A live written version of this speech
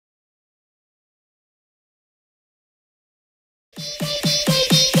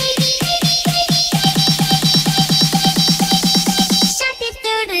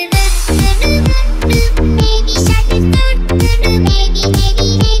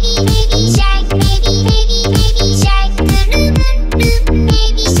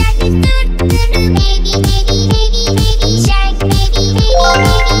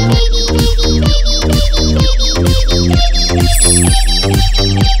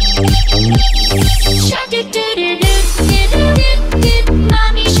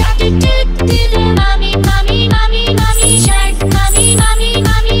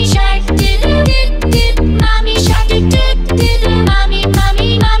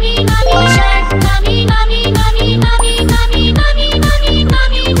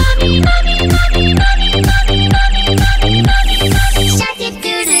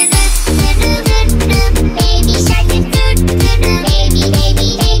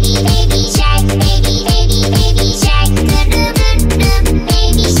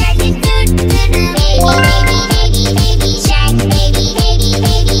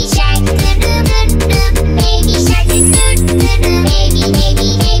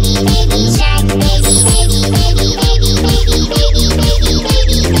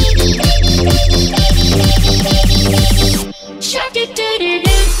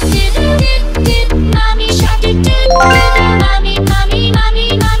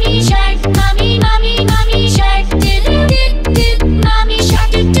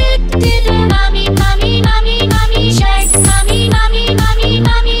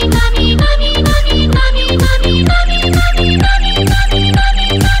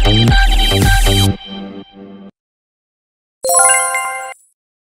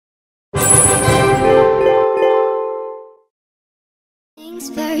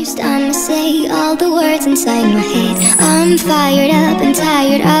First, I'ma say all the words inside my head. I'm fired up and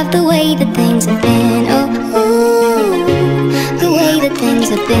tired of the way that things have been. Oh, ooh, the way that things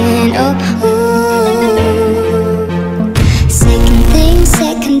have been. Oh, ooh. Second thing,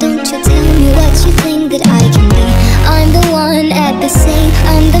 second, don't you tell me what you think that I can be. I'm the one at the same.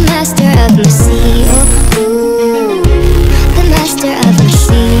 I'm the master of my sea. Oh, ooh, the master of my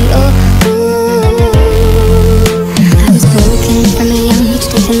sea. Oh, ooh. I was broken from a young age,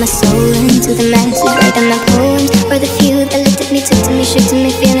 taking my soul into the masses, writing my poems for the few that looked at me, took to me, shook to me,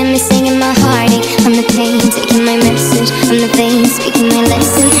 feeling me, singing my heartache. From the pain, taking my message from the veins, speaking my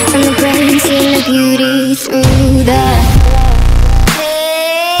lesson from the brain, seeing the beauty through the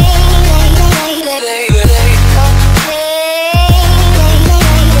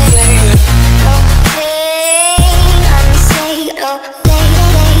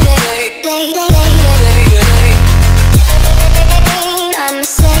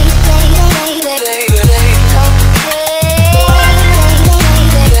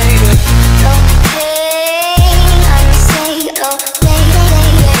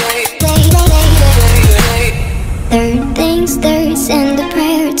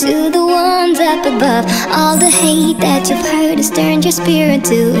above. All the hate that you've heard has turned your spirit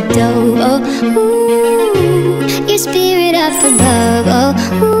to a dove. Oh, ooh, your spirit up above. Oh,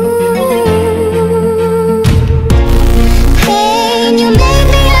 ooh. Hey, and you made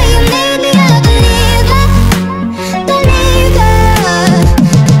me a believer, believer.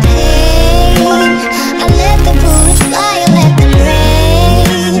 Hey, I let the bullets fly, I let them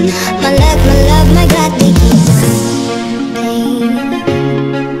rain. My love, my God, they keep pain.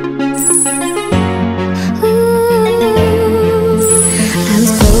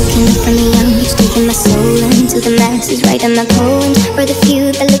 From a young age, taking my soul into the masses, writing my poems for the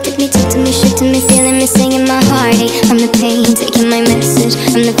few that looked at me, took to me, shook to me, feeling me, singing my heartache. From the pain, taking my message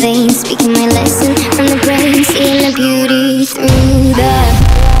from the veins, speaking my lesson from the brain, seeing the beauty through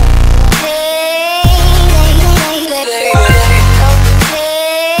the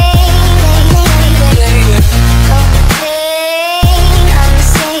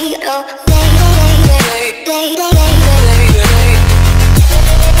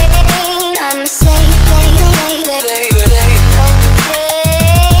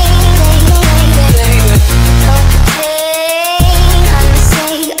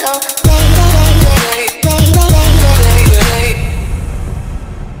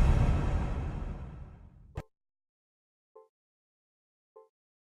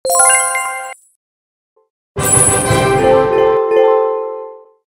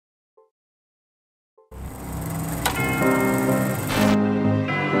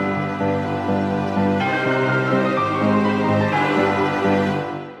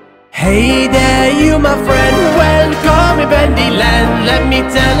Hey there, you my friend, welcome to Bendy land. Let me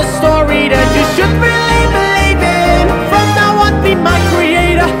tell a story that you should really believe in. From now on, be my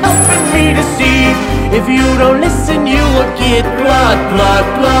creator, helping me to see. If you don't listen, you will get blood.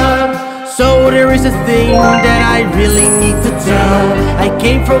 So there is a thing that I really need to tell. I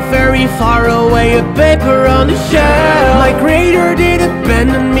came from very far away, a paper on the shelf. My creator did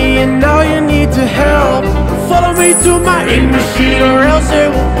abandon me and now you need to help. Follow me to my ink machine or else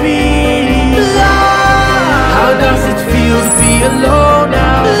it will be love. How does it feel to be alone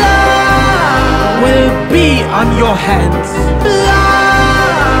now? Love. Will it be on your hands?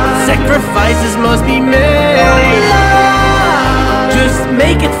 Love. Sacrifices must be made. Just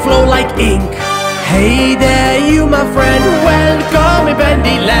make it flow like ink. Hey there, you my friend, welcome in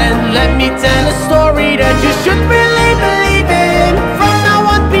Bendy land. Let me tell a story that you should really believe in. From now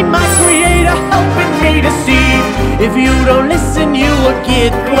on, be my creator, helping me to see. If you don't listen, you will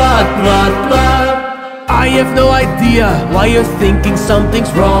get blood, blood, blood. I have no idea why you're thinking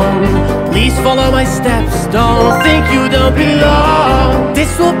something's wrong. Please follow my steps, don't think you don't belong.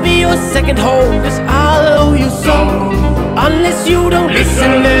 This will be your second home, cause I'll owe you some. Unless you don't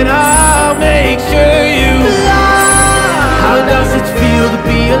listen, then I'll make sure you love. How does it feel to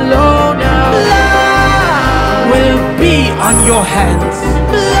be alone now? Love. Will be on your hands.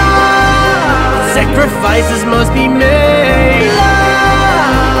 Love. Sacrifices must be made.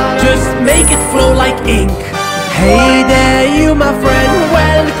 Love. Just make it flow like ink. Hey there, you my friend,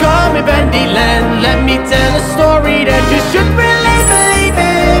 welcome in Bendy land. Let me tell a story that you should really believe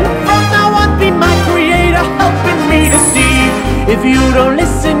in. From now on, be my creator, helping me to see. If you don't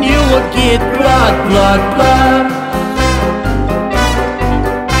listen, you will get blood, blood, blood.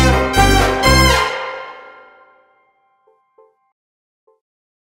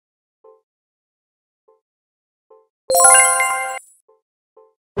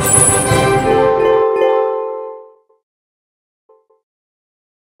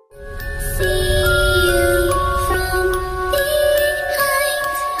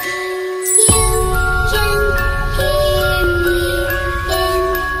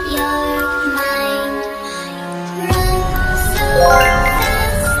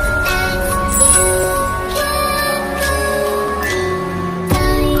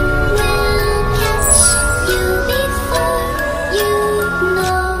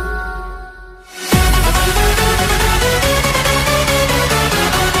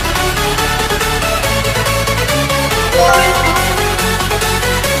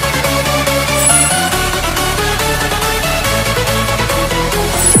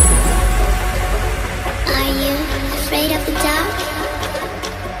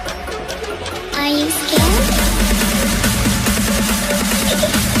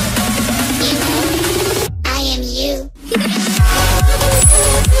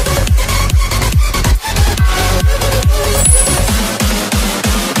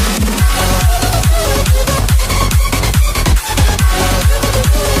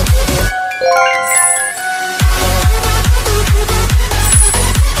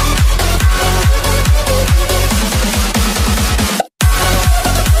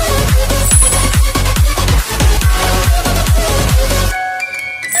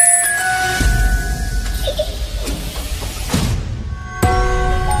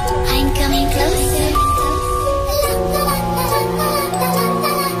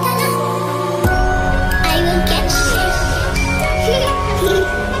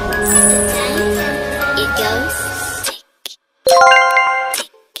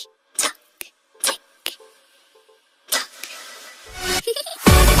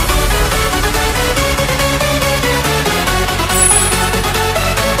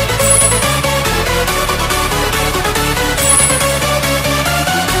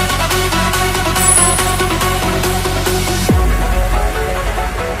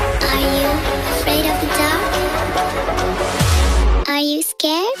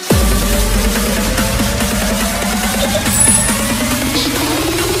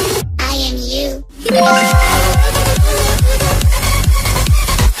 I am you.